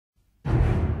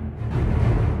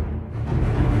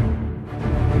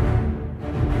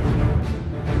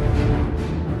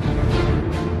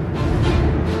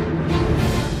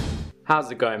How's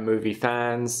it going, movie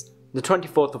fans? The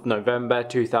 24th of November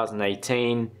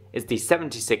 2018 is the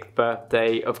 76th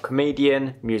birthday of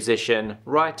comedian, musician,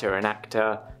 writer and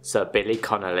actor Sir Billy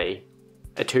Connolly.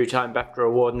 A two-time BAFTA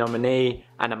Award nominee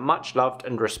and a much loved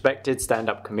and respected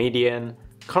stand-up comedian,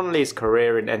 Connolly's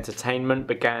career in entertainment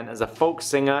began as a folk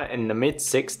singer in the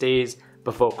mid-60s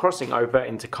before crossing over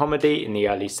into comedy in the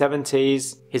early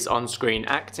 70s. His on-screen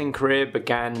acting career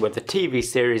began with a TV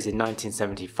series in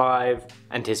 1975,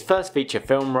 and his first feature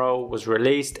film role was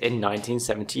released in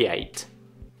 1978.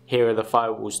 Here are the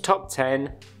Firewall's top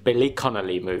 10 Billy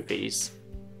Connolly movies.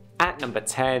 At number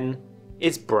 10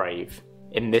 is Brave.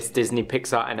 In this Disney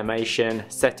Pixar animation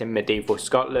set in medieval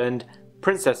Scotland,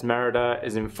 Princess Merida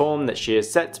is informed that she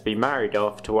is set to be married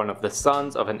off to one of the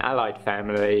sons of an allied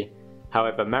family.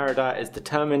 However, Merida is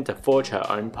determined to forge her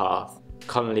own path.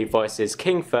 Connolly voices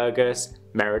King Fergus,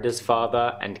 Merida's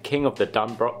father and king of the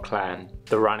Dunbroch clan.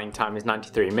 The running time is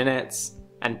 93 minutes,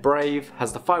 and Brave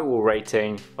has the Firewall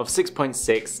rating of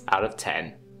 6.6 out of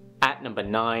 10. At number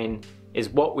 9 is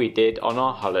What We Did on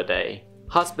Our Holiday.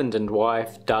 Husband and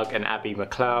wife Doug and Abby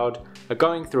McLeod are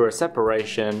going through a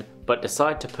separation but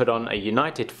decide to put on a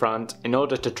united front in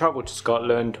order to travel to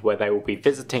Scotland, where they will be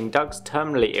visiting Doug's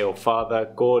terminally ill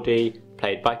father Gordie,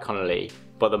 played by Connolly,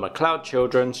 but the McLeod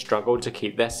children struggle to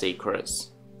keep their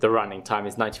secrets. The running time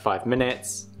is 95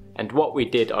 minutes, and What We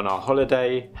Did on Our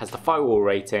Holiday has the Firewall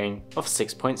rating of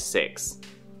 6.6.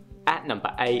 At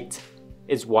number 8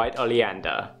 is White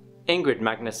Oleander. Ingrid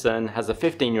Magnusson has a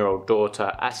 15-year-old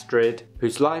daughter, Astrid,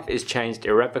 whose life is changed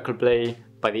irrevocably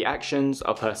by the actions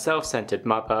of her self-centered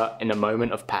mother in a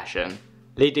moment of passion,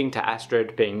 leading to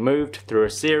Astrid being moved through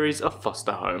a series of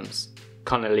foster homes.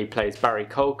 Connolly plays Barry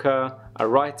Colker, a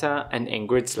writer and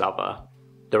Ingrid's lover.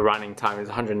 The running time is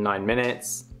 109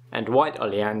 minutes, and White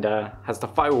Oleander has the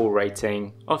Firewall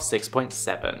rating of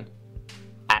 6.7.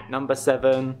 At number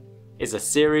 7 is A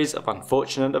Series of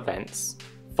Unfortunate Events.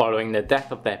 Following the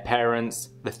death of their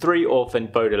parents, the three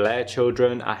orphaned Daile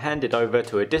children are handed over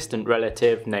to a distant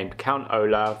relative named Count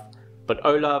Olaf, but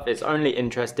Olaf is only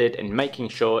interested in making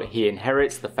sure he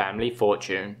inherits the family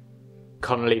fortune.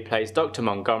 Connolly plays Dr.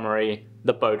 Montgomery,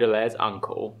 the Baudelaire's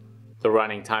uncle. The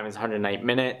running time is 108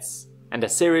 minutes, and A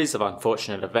Series of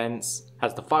Unfortunate Events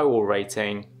has the Firewall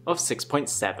rating of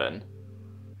 6.7.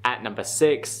 At number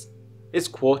 6 is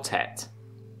Quartet.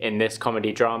 In this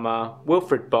comedy drama,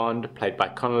 Wilfred Bond, played by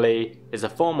Connolly, is a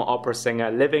former opera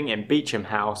singer living in Beecham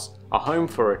House, a home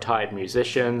for retired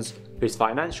musicians whose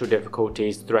financial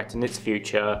difficulties threaten its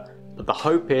future, but the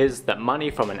hope is that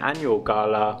money from an annual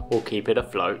gala will keep it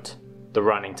afloat. The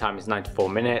running time is 94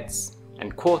 minutes,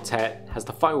 and Quartet has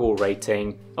the Firewall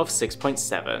rating of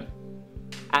 6.7.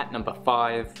 At number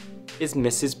 5 is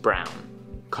Mrs. Brown.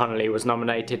 Connolly was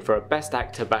nominated for a Best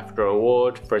Actor BAFTA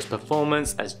Award for his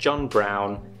performance as John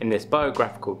Brown in this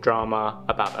biographical drama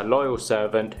about a loyal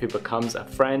servant who becomes a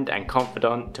friend and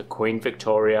confidant to Queen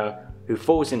Victoria, who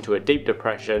falls into a deep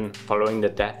depression following the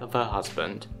death of her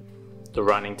husband. The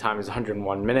running time is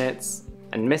 101 minutes,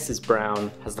 and Mrs.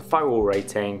 Brown has the Firewall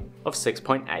rating of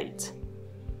 6.8.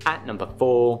 At number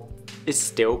 4 is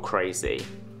Still Crazy.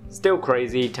 Still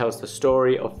Crazy tells the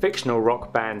story of fictional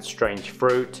rock band Strange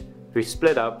Fruit, who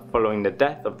split up following the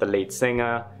death of the lead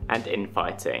singer and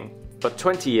infighting. But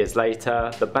 20 years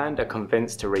later, the band are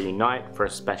convinced to reunite for a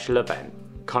special event.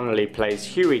 Connolly plays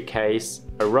Huey Case,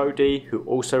 a roadie who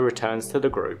also returns to the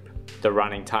group. The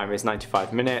running time is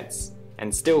 95 minutes,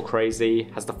 and Still Crazy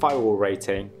has the Firewall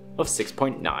rating of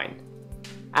 6.9.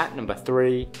 At number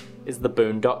 3 is The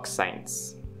Boondock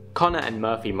Saints. Connor and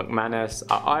Murphy McManus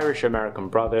are Irish-American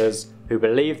brothers who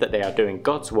believe that they are doing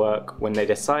God's work when they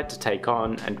decide to take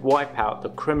on and wipe out the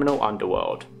criminal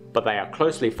underworld, but they are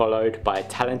closely followed by a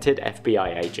talented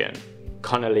FBI agent.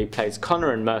 Connolly plays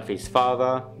Connor and Murphy's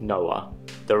father, Noah.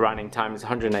 The running time is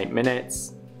 108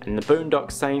 minutes, and The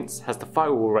Boondock Saints has the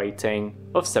Firewall rating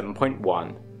of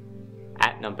 7.1.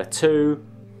 At number 2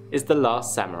 is The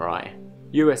Last Samurai.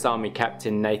 US Army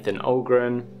Captain Nathan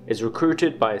Algren is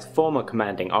recruited by his former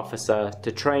commanding officer to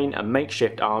train a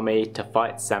makeshift army to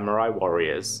fight samurai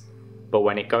warriors. But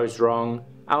when it goes wrong,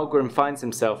 Algren finds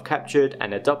himself captured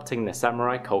and adopting the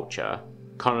samurai culture.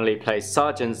 Connolly plays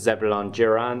Sergeant Zebulon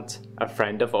Durant, a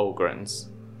friend of Algren's.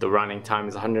 The running time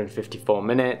is 154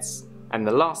 minutes, and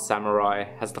The Last Samurai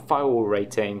has the Firewall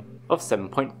rating of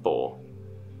 7.4.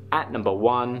 At number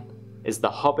 1 is The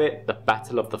Hobbit: The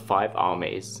Battle of the Five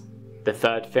Armies. The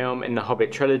third film in the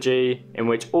Hobbit trilogy, in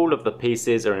which all of the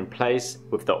pieces are in place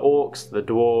with the orcs, the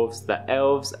dwarves, the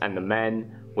elves and the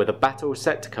men, with a battle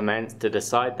set to commence to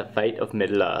decide the fate of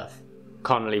Middle-earth.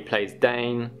 Connolly plays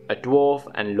Daile, a dwarf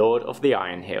and Lord of the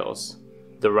Iron Hills.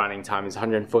 The running time is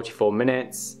 144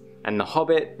 minutes, and The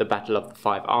Hobbit, The Battle of the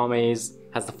Five Armies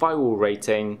has the Firewall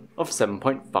rating of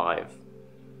 7.5.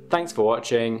 Thanks for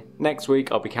watching. Next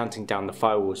week I'll be counting down the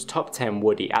Firewall's top 10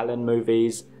 Woody Allen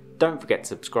movies. Don't forget to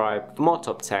subscribe for more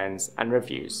top 10s and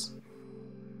reviews.